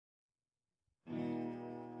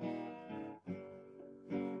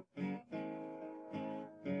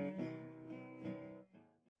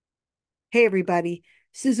Hey everybody,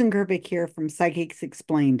 Susan Gerbic here from Psychics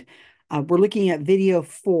Explained. We're looking at video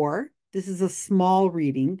 4. This is a small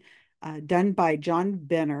reading done by John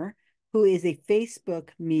Benner, who is a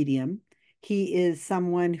Facebook medium. He is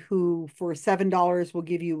someone who, for $7, will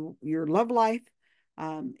give you your love life,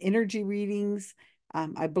 energy readings.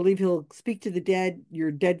 I believe he'll speak to the dead,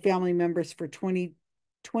 your dead family members for 20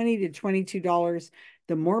 to $22.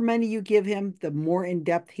 The more money you give him, the more in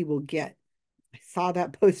depth he will get. I saw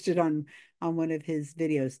that posted on one of his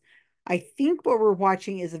videos. I think what we're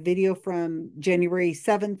watching is a video from January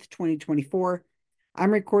 7th, 2024.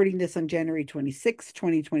 I'm recording this on January 26th,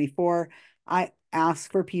 2024. I ask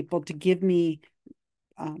for people to give me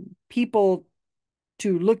people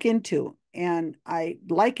to look into. And I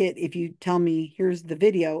like it if you tell me, here's the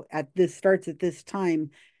video at this starts at this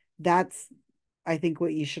time. That's, I think,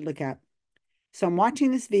 what you should look at. So I'm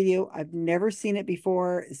watching this video. I've never seen it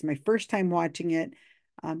before. It's my first time watching it.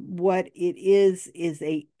 What it is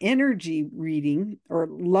a energy reading or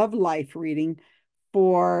love life reading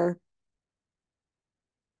for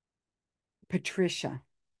Patricia.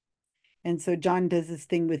 And so John does this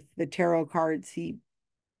thing with the tarot cards. He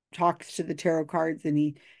talks to the tarot cards and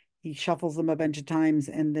he shuffles them a bunch of times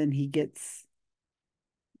and then he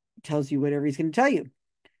tells you whatever he's going to tell you.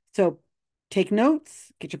 So take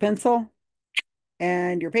notes, get your pencil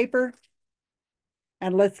and your paper,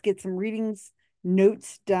 and let's get some readings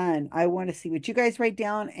notes done. I want to see what you guys write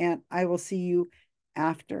down, and I will see you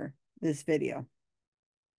after this video.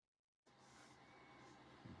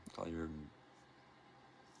 All your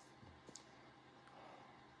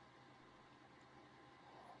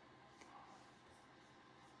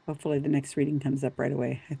Hopefully the next reading comes up right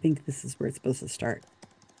away. I think this is where it's supposed to start.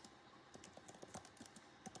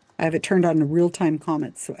 I have it turned on real-time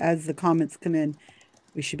comments, so as the comments come in,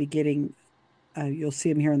 we should be getting, you'll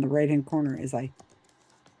see them here in the right-hand corner as I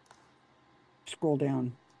scroll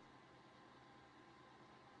down.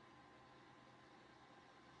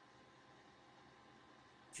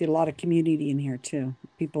 See a lot of community in here too.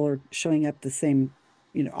 People are showing up the same,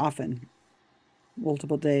 often,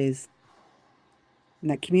 multiple days.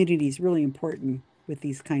 And that community is really important with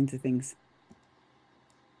these kinds of things.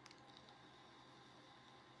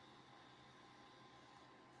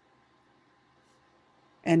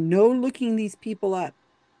 And no looking these people up.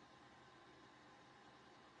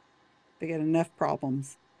 They got enough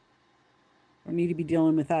problems. Don't need to be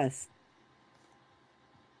dealing with us.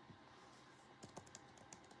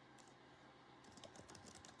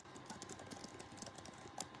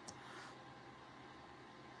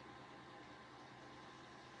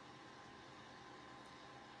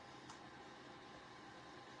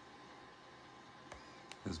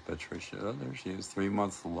 is Patricia. Oh, there she is. 3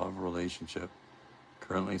 months love relationship.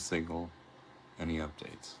 Currently single. Any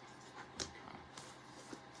updates?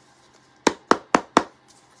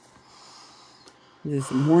 There's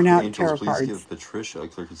some worn out Angels, tarot please give cards. Patricia a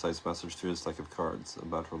clear, concise message through this deck of cards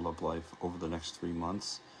about her love life over the next 3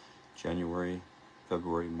 months, January,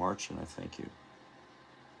 February, March, and I thank you.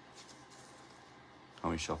 How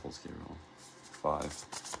many shuffles, Gabriel? 5.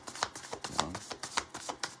 1,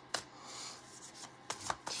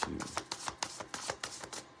 2,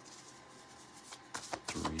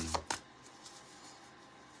 3,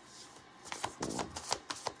 4,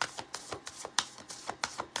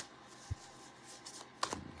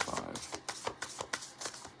 5.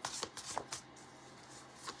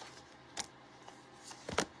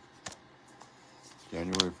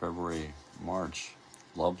 January, February, March.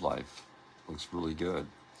 Love life looks really good.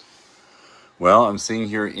 Well, I'm seeing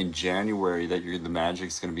here in January that the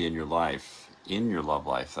magic's going to be in your life, in your love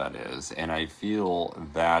life, that is. And I feel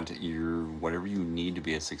that whatever you need to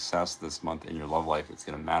be a success this month in your love life, it's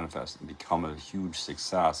going to manifest and become a huge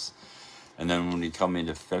success. And then when you come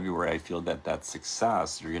into February, I feel that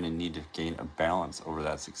success, you're going to need to gain a balance over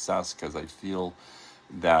that success, because I feel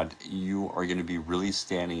that you are going to be really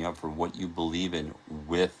standing up for what you believe in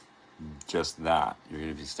with just that. You're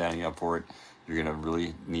going to be standing up for it. You're going to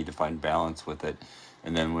really need to find balance with it.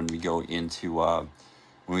 And then when we go into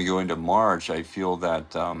March, I feel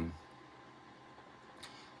that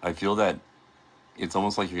it's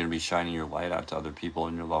almost like you're going to be shining your light out to other people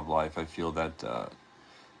in your love life. I feel that you're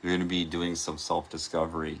going to be doing some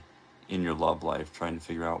self-discovery in your love life, trying to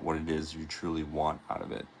figure out what it is you truly want out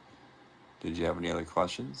of it. Did you have any other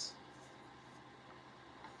questions?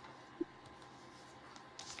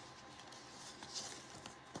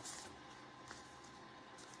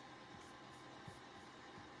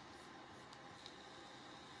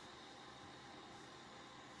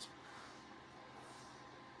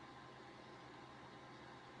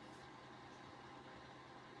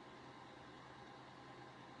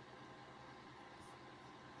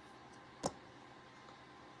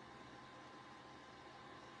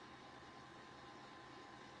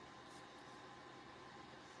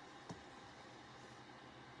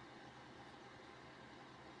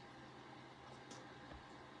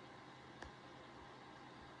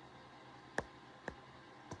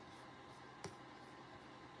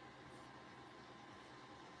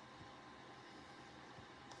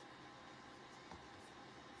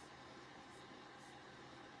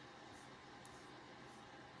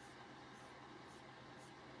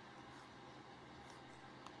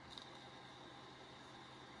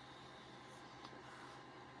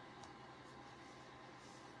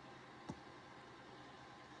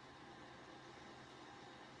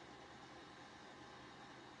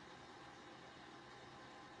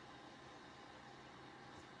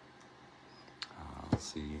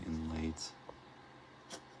 see, in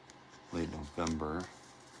late November.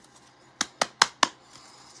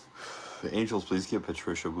 Angels, please give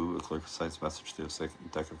Patricia Wu a clear, concise message through a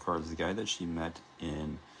deck of cards. The guy that she met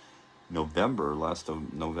in November, last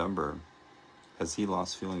of November, has he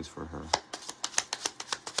lost feelings for her?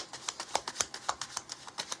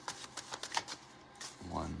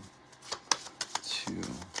 One, two,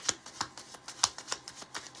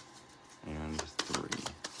 and three.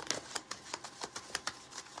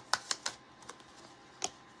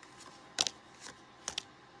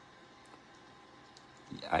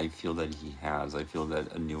 I feel that he has. I feel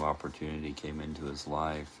that a new opportunity came into his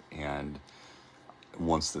life, and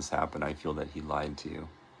once this happened, I feel that he lied to you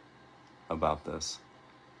about this.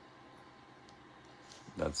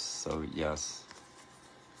 That's so, yes.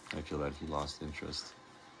 I feel that he lost interest.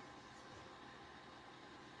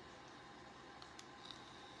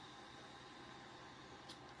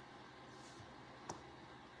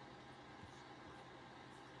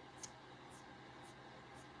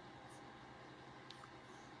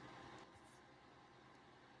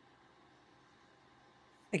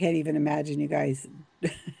 I can't even imagine you guys.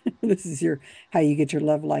 This is your how you get your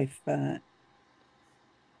love life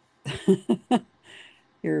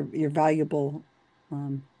your valuable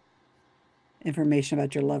um information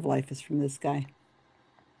about your love life is from this guy.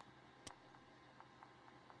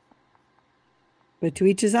 But to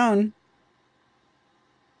each his own.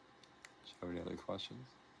 Do you have any other questions?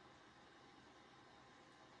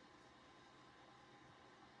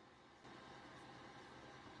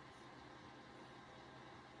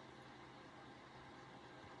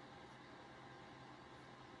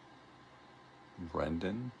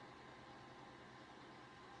 Brendan?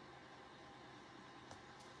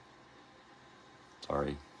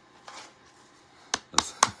 Sorry.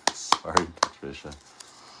 Sorry, Patricia.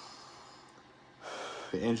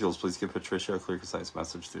 Angels, please give Patricia a clear, concise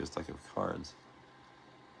message through a deck of cards.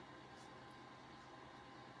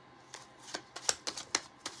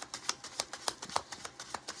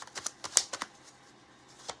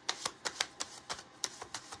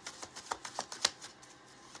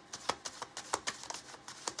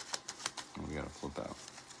 Oh, we gotta flip out.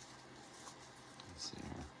 Let's see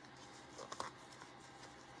here.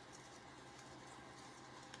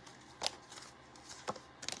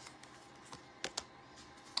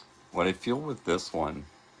 What I feel with this one,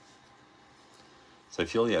 so I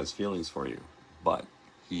feel he has feelings for you, but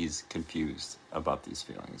he's confused about these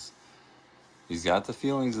feelings. He's got the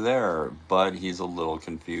feelings there, but he's a little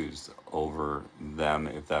confused over them,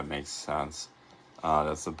 if that makes sense.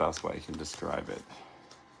 That's the best way I can describe it.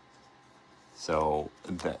 So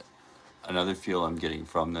another feel I'm getting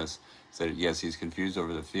from this is that yes, he's confused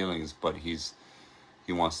over the feelings, but he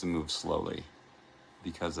wants to move slowly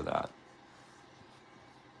because of that.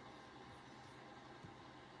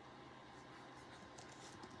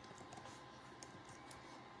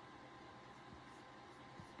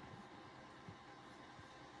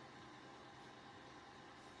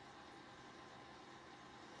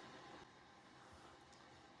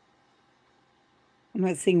 I'm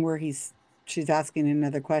not seeing where she's asking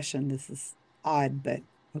another question. This is odd, but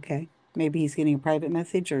okay. Maybe he's getting a private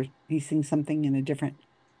message or he's seeing something in a different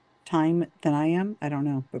time than I am. I don't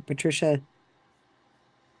know. But Patricia,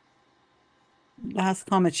 last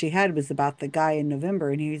comment she had was about the guy in November,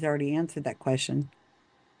 and he's already answered that question.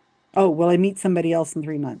 Oh, will I meet somebody else in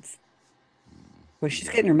 3 months? Well, Do she's you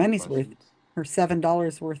have getting any her other money's worth. questions? Her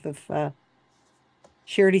 $7 worth of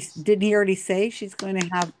she already didn't he already say she's going to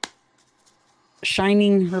have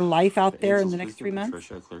shining her life out there in Angels, the please next give 3 months?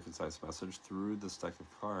 Patricia a clear, concise message through this deck of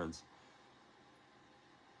cards.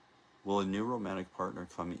 Will a new romantic partner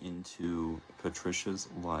come into Patricia's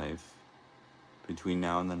life between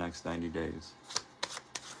now and the next 90 days?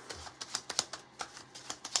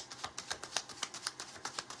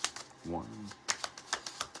 One,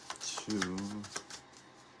 two,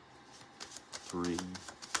 three,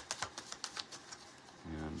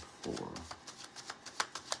 and four.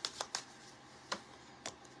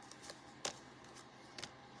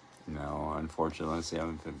 No, unfortunately,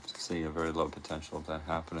 I'm seeing a very low potential of that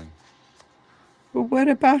happening. But what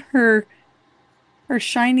about her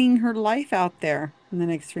shining her life out there in the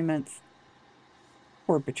next 3 months?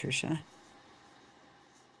 Poor Patricia.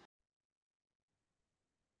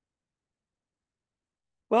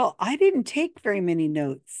 Well, I didn't take very many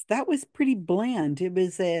notes. That was pretty bland. It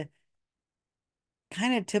was a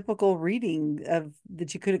kind of typical reading of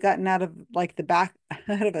that you could have gotten out of like the back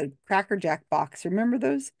out of a Cracker Jack box. Remember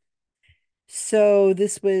those? So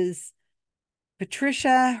this was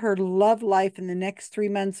Patricia, her love life in the next 3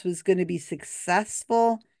 months was going to be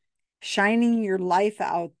successful, shining your life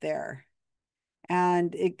out there.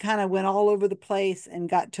 And it kind of went all over the place and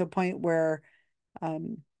got to a point where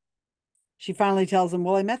um, she finally tells him,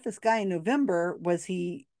 well, I met this guy in November.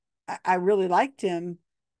 I really liked him,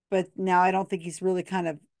 but now I don't think he's really kind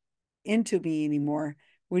of into me anymore.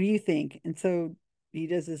 What do you think? And so he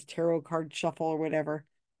does this tarot card shuffle or whatever.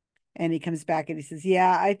 And he comes back and he says,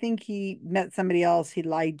 yeah, I think he met somebody else. He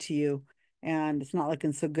lied to you. And it's not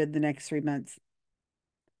looking so good the next 3 months.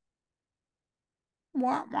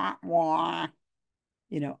 Wah, wah, wah.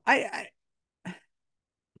 I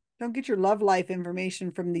don't get your love life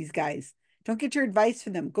information from these guys. Don't get your advice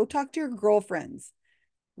from them. Go talk to your girlfriends.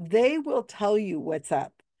 They will tell you what's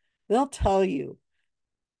up. They'll tell you.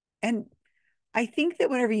 And I think that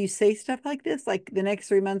whenever you say stuff like this, like the next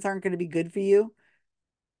 3 months aren't going to be good for you,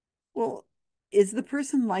 well, is the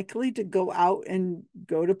person likely to go out and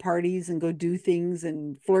go to parties and go do things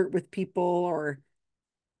and flirt with people or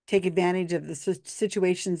take advantage of the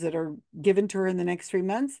situations that are given to her in the next 3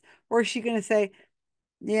 months? Or is she going to say,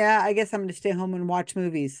 yeah, I guess I'm going to stay home and watch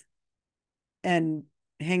movies and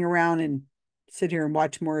hang around and sit here and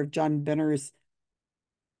watch more of John Benner's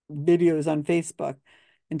videos on Facebook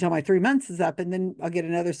until my 3 months is up, and then I'll get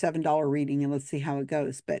another $7 reading and let's see how it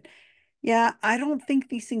goes. But yeah, I don't think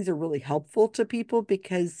these things are really helpful to people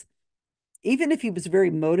because even if he was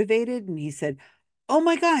very motivated and he said, oh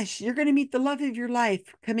my gosh, you're going to meet the love of your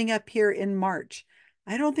life coming up here in March,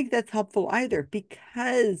 I don't think that's helpful either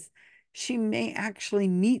because she may actually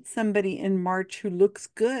meet somebody in March who looks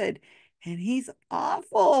good and he's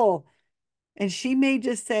awful. And she may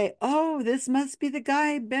just say, oh, this must be the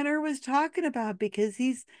guy Benner was talking about because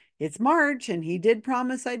it's March and he did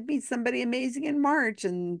promise I'd meet somebody amazing in March.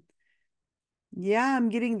 And yeah, I'm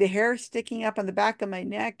getting the hair sticking up on the back of my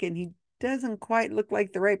neck and he doesn't quite look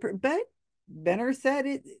like the right person. But Benner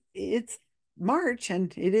said it's March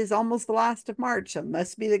and it is almost the last of March. So it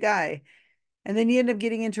must be the guy. And then you end up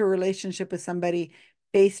getting into a relationship with somebody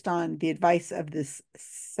based on the advice of this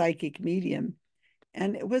psychic medium.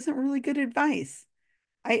 And it wasn't really good advice.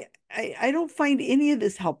 I don't find any of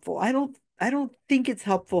this helpful. I don't think it's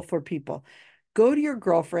helpful for people. Go to your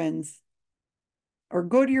girlfriends or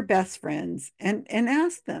go to your best friends and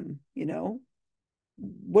ask them,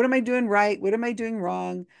 what am I doing right? What am I doing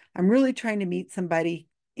wrong? I'm really trying to meet somebody.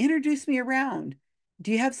 Introduce me around.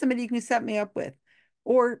 Do you have somebody you can set me up with?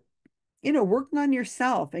 Or working on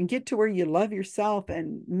yourself and get to where you love yourself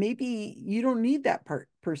and maybe you don't need that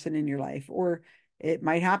person in your life or it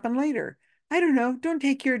might happen later. I don't know. Don't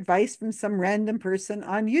take your advice from some random person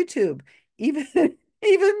on YouTube. Even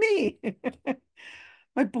even me.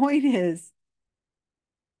 My point is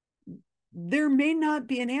there may not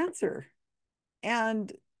be an answer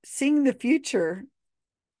and seeing the future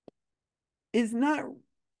is not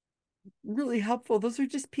really helpful. Those are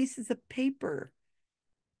just pieces of paper.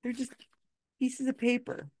 They're just pieces of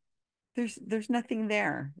paper. There's nothing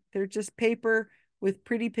there. They're just paper with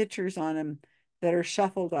pretty pictures on them that are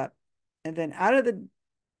shuffled up. And then out of the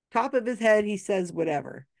top of his head, he says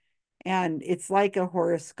whatever. And it's like a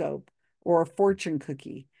horoscope or a fortune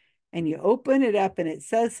cookie. And you open it up and it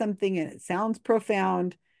says something and it sounds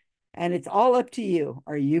profound and it's all up to you.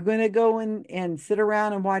 Are you going to go and sit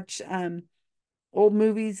around and watch old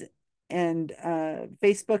movies and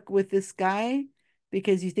Facebook with this guy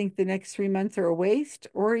because you think the next 3 months are a waste?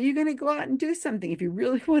 Or are you going to go out and do something? If you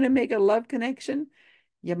really want to make a love connection,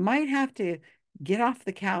 you might have to get off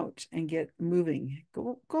the couch and get moving.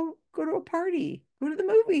 Go to a party, go to the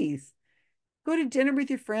movies, go to dinner with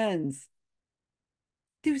your friends,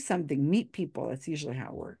 do something, meet people. That's usually how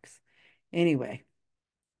it works. Anyway,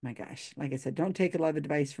 my gosh, like I said, don't take a love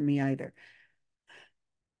advice from me either.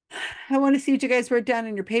 I want to see what you guys wrote down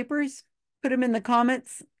in your papers. Put them in the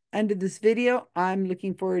comments under this video. I'm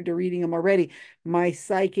looking forward to reading them already. My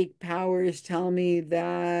psychic powers tell me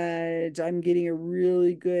that I'm getting a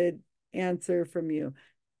really good answer from you.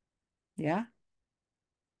 Yeah,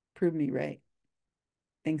 prove me right.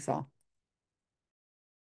 Thanks all.